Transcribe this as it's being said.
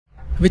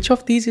Which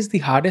of these is the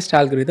hardest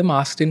algorithm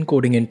asked in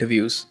coding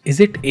interviews? Is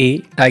it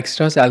A.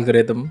 Dijkstra's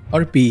algorithm,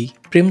 or B.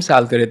 Prim's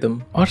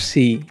algorithm, or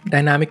C.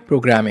 Dynamic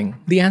programming?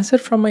 The answer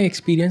from my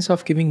experience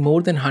of giving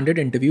more than 100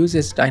 interviews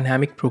is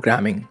dynamic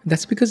programming.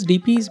 That's because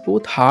DP is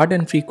both hard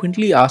and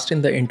frequently asked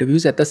in the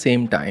interviews at the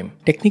same time.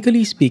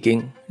 Technically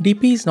speaking,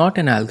 DP is not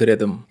an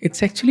algorithm.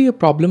 It's actually a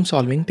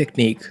problem-solving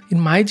technique. In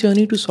my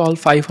journey to solve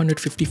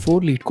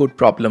 554 LeetCode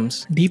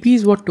problems, DP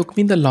is what took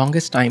me the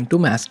longest time to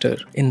master.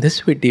 In this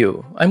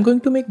video, I'm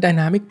going to make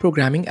dynamic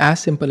programming as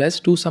simple as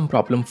do some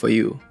problem for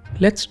you.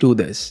 Let's do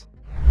this.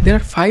 There are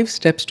 5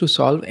 steps to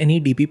solve any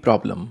DP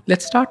problem.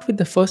 Let's start with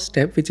the first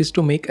step, which is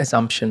to make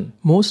assumption.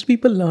 Most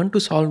people learn to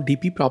solve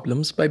DP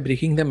problems by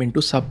breaking them into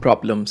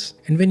sub-problems.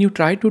 And when you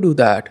try to do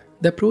that,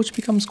 the approach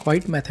becomes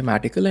quite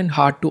mathematical and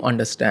hard to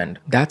understand.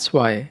 That's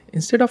why,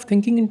 instead of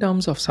thinking in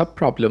terms of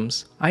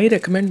sub-problems, I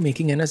recommend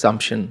making an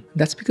assumption.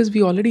 That's because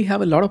we already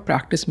have a lot of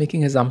practice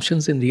making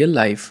assumptions in real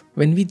life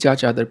when we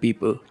judge other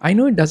people. I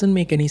know it doesn't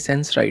make any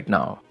sense right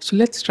now. So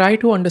let's try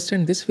to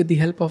understand this with the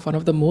help of one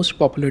of the most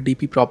popular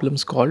DP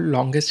problems called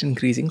longest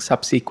increasing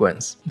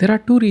subsequence. There are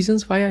 2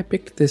 reasons why I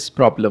picked this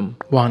problem.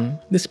 1.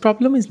 This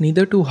problem is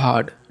neither too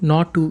hard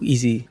nor too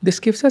easy. This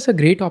gives us a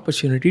great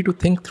opportunity to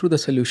think through the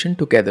solution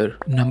together.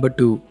 Number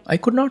 2. I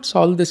could not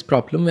solve this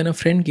problem when a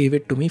friend gave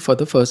it to me for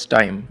the first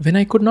time. When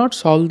I could not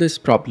solve this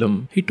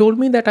problem, he told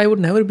me that I would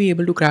never be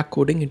able to crack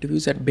coding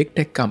interviews at big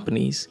tech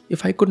companies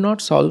if I could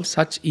not solve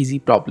such easy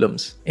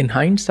problems. In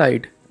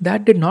hindsight,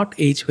 that did not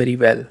age very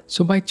well.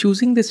 So by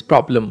choosing this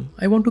problem,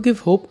 I want to give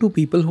hope to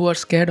people who are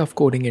scared of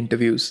coding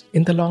interviews.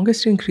 In the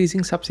longest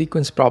increasing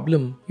subsequence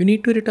problem, you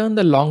need to return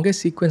the longest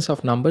sequence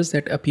of numbers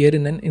that appear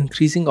in an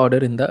increasing order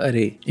in the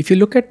array. If you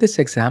look at this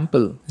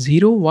example,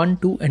 0, 1,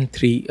 2 and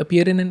 3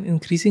 appear in an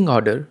increasing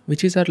order,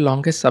 which is our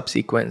longest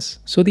subsequence.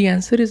 So the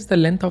answer is the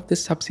length of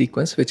this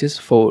subsequence, which is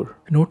 4.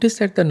 Notice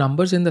that the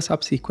numbers in the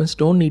subsequence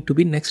don't need to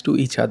be next to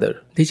each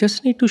other. They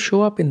just need to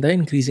show up in the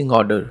increasing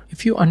order.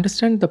 If you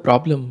understand the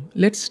problem,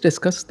 let's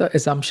discuss the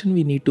assumption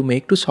we need to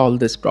make to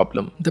solve this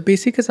problem. The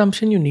basic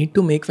assumption you need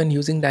to make when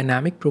using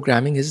dynamic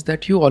programming is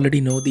that you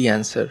already know the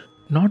answer.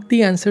 Not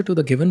the answer to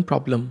the given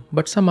problem,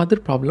 but some other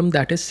problem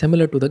that is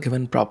similar to the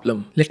given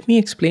problem. Let me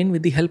explain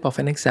with the help of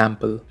an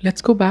example.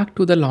 Let's go back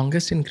to the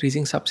longest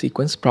increasing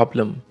subsequence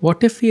problem.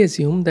 What if we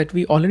assume that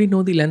we already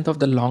know the length of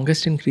the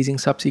longest increasing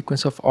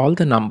subsequence of all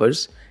the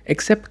numbers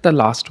except the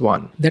last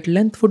one? That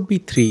length would be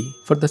 3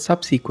 for the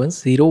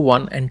subsequence 0,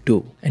 1 and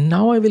 2. And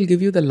now I will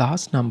give you the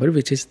last number,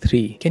 which is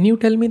 3. Can you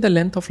tell me the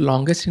length of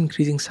longest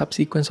increasing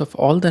subsequence of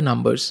all the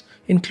numbers,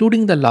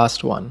 including the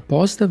last one?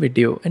 Pause the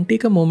video and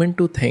take a moment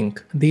to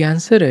think. The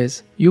answer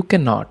is you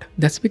cannot.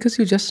 That's because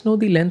you just know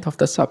the length of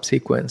the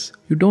subsequence.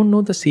 You don't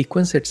know the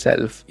sequence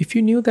itself. If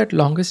you knew that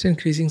longest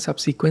increasing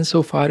subsequence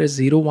so far is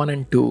 0, 1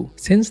 and 2,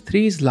 since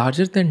 3 is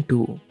larger than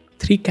 2,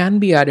 3 can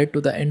be added to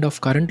the end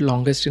of current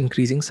longest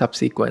increasing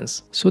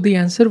subsequence. So the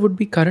answer would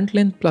be current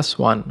length plus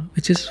 1,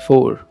 which is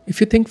 4. If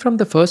you think from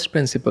the first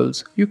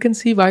principles, you can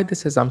see why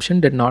this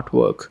assumption did not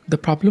work. The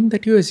problem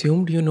that you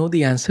assumed you know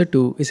the answer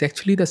to is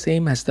actually the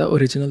same as the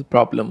original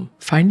problem.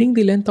 Finding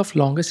the length of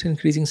longest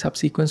increasing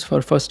subsequence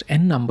for first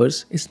n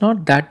numbers is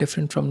not that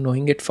different from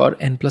knowing it for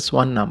n plus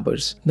 1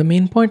 numbers. The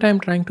main point I am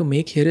trying to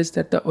make here is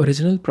that the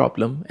original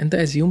problem and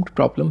the assumed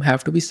problem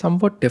have to be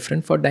somewhat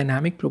different for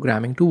dynamic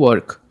programming to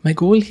work. My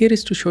goal here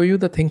is to show you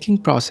the thinking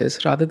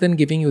process rather than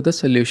giving you the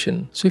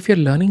solution. So if you're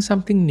learning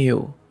something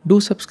new, do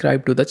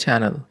subscribe to the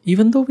channel.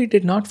 Even though we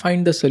did not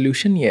find the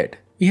solution yet,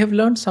 we have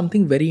learned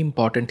something very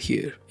important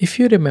here. If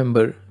you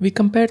remember, we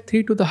compared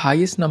 3 to the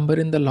highest number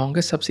in the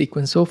longest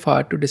subsequence so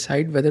far to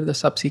decide whether the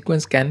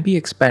subsequence can be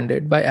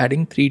expanded by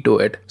adding 3 to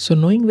it. So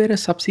knowing where a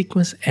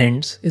subsequence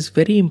ends is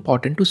very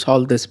important to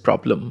solve this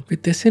problem.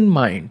 With this in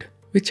mind,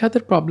 which other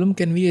problem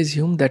can we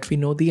assume that we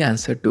know the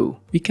answer to?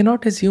 We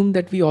cannot assume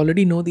that we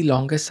already know the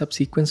longest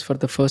subsequence for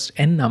the first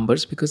n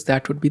numbers because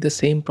that would be the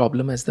same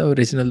problem as the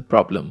original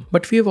problem.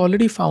 But we have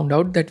already found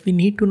out that we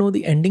need to know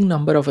the ending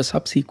number of a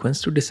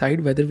subsequence to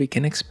decide whether we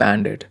can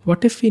expand it.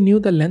 What if we knew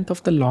the length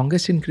of the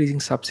longest increasing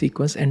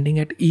subsequence ending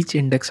at each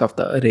index of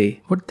the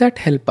array? Would that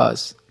help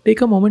us?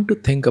 Take a moment to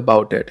think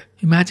about it.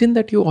 Imagine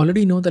that you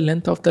already know the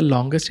length of the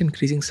longest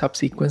increasing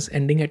subsequence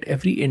ending at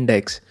every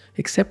index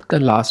except the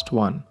last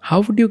one.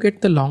 How would you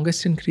get the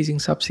longest increasing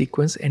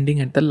subsequence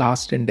ending at the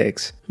last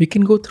index? We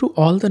can go through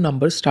all the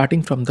numbers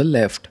starting from the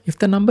left. If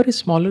the number is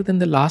smaller than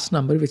the last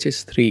number, which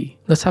is 3,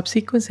 the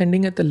subsequence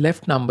ending at the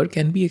left number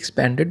can be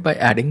expanded by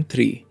adding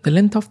 3. The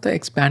length of the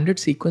expanded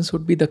sequence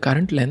would be the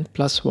current length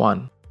plus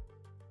 1.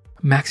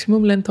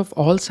 Maximum length of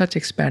all such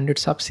expanded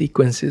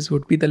subsequences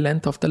would be the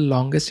length of the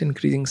longest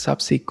increasing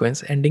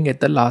subsequence ending at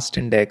the last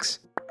index.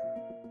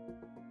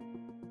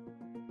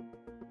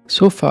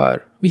 So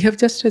far, we have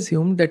just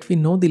assumed that we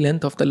know the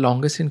length of the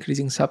longest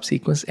increasing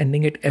subsequence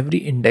ending at every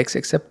index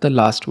except the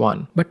last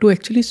one. But to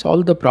actually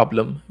solve the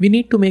problem, we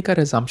need to make our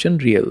assumption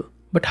real.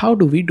 But how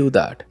do we do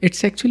that?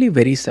 It's actually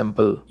very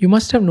simple. You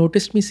must have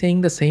noticed me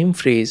saying the same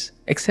phrase,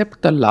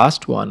 except the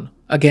last one,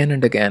 again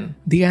and again?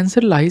 The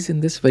answer lies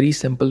in this very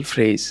simple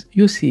phrase.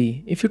 You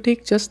see, if you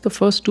take just the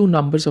first two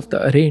numbers of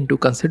the array into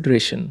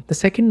consideration, the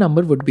second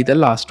number would be the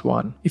last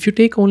one. If you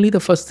take only the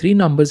first three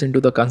numbers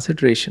into the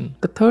consideration,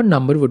 the third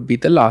number would be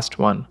the last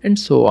one, and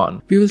so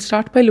on. We will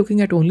start by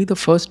looking at only the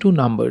first two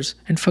numbers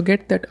and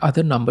forget that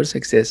other numbers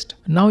exist.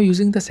 Now,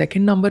 using the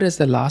second number as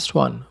the last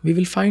one, we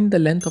will find the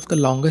length of the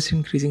longest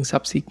increasing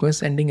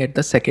subsequence ending at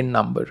the second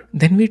number.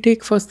 Then we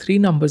take first three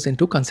numbers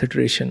into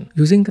consideration.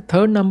 Using the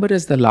third number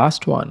as the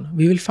last one,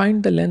 we will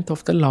find the length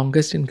of the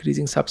longest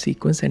increasing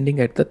subsequence ending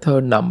at the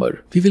third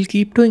number. We will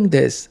keep doing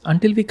this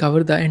until we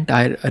cover the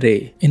entire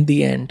array. In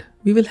the end,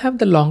 we will have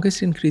the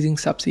longest increasing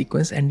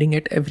subsequence ending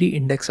at every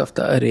index of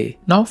the array.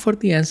 Now for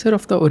the answer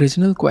of the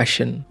original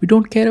question, we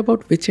don't care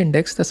about which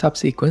index the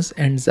subsequence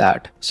ends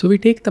at. So we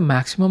take the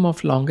maximum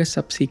of longest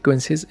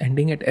subsequences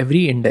ending at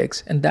every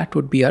index, and that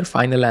would be our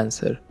final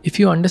answer. If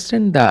you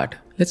understand that,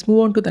 let's move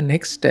on to the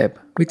next step,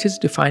 which is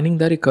defining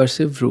the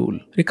recursive rule.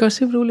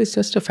 Recursive rule is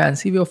just a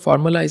fancy way of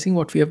formalizing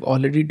what we have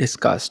already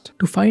discussed.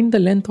 To find the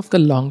length of the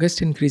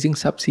longest increasing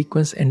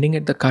subsequence ending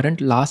at the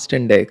current last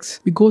index,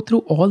 we go through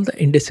all the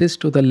indices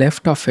to the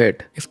left of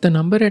it. If the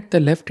number at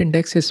the left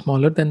index is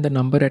smaller than the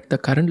number at the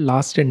current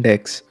last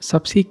index,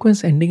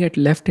 subsequence ending at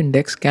left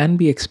index can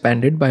be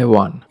expanded by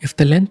 1. If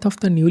the length of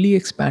the newly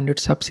expanded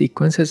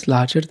subsequence is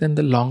larger than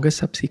the longest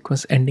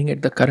subsequence ending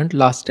at the current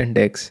last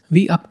index,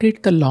 we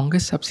update the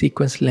longest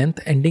subsequence length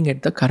ending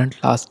at the current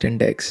last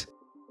index.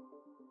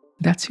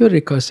 That's your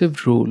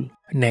recursive rule.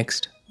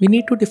 Next, we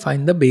need to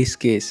define the base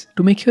case.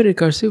 To make your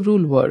recursive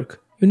rule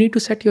work, you need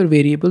to set your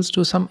variables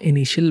to some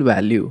initial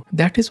value.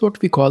 That is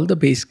what we call the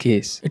base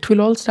case. It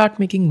will all start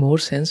making more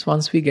sense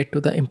once we get to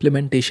the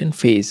implementation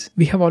phase.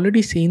 We have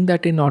already seen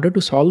that in order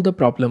to solve the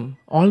problem,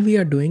 all we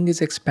are doing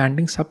is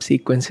expanding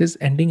subsequences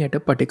ending at a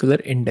particular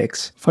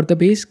index. For the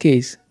base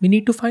case, we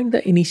need to find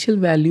the initial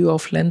value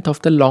of length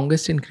of the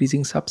longest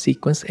increasing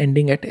subsequence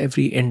ending at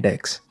every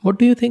index. What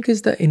do you think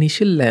is the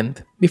initial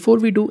length? Before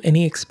we do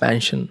any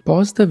expansion,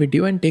 pause the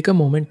video and take a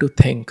moment to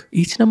think.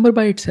 Each number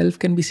by itself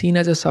can be seen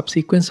as a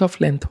subsequence of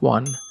length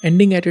 1,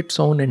 ending at its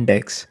own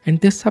index.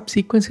 And this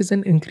subsequence is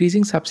an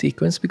increasing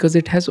subsequence because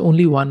it has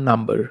only one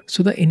number.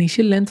 So the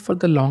initial length for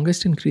the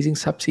longest increasing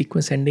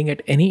subsequence ending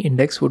at any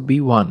index would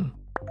be 1.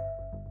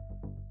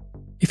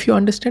 If you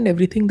understand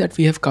everything that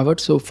we have covered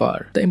so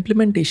far, the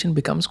implementation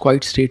becomes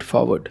quite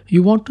straightforward.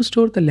 You want to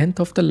store the length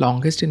of the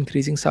longest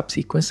increasing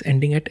subsequence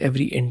ending at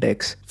every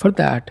index. For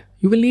that,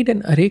 you will need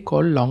an array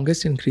called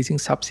longest increasing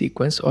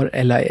subsequence or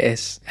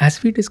LIS.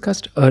 As we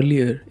discussed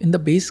earlier, in the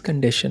base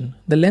condition,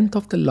 the length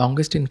of the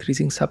longest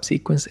increasing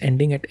subsequence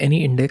ending at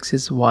any index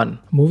is 1.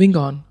 Moving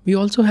on, we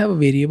also have a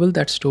variable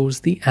that stores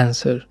the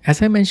answer.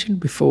 As I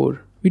mentioned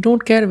before, we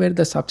don't care where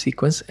the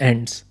subsequence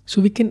ends.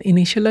 So we can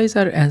initialize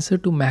our answer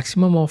to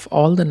maximum of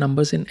all the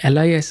numbers in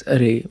LIS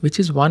array, which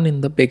is 1 in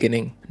the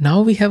beginning.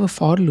 Now we have a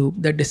for loop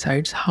that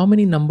decides how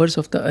many numbers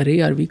of the array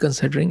are we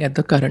considering at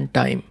the current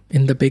time.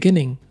 In the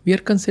beginning, we are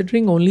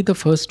considering only the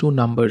first two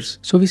numbers.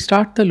 So we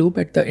start the loop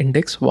at the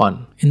index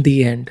 1. In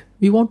the end,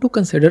 we want to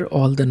consider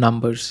all the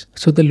numbers.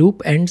 So the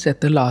loop ends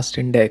at the last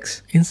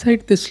index.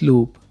 Inside this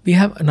loop, we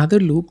have another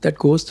loop that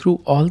goes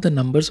through all the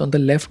numbers on the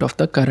left of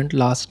the current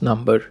last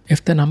number.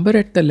 If the number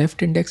at the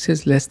left index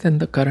is less than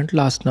the current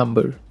last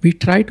number, we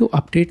try to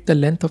update the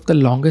length of the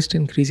longest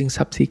increasing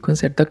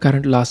subsequence at the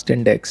current last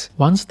index.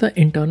 Once the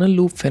internal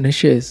loop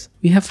finishes,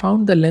 we have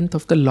found the length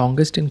of the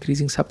longest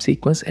increasing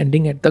subsequence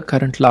ending at the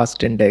current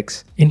last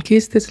index. In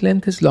case this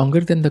length is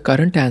longer than the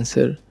current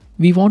answer,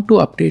 we want to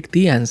update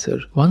the answer.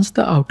 Once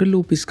the outer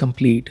loop is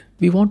complete,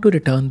 we want to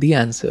return the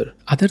answer.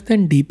 Other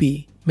than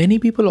DP, many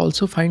people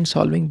also find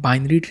solving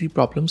binary tree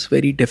problems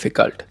very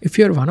difficult. If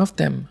you are one of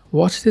them,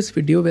 watch this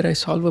video where I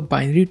solve a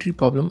binary tree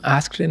problem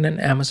asked in an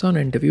Amazon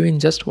interview in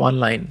just one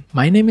line.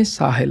 My name is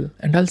Sahil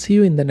and I'll see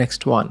you in the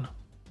next one.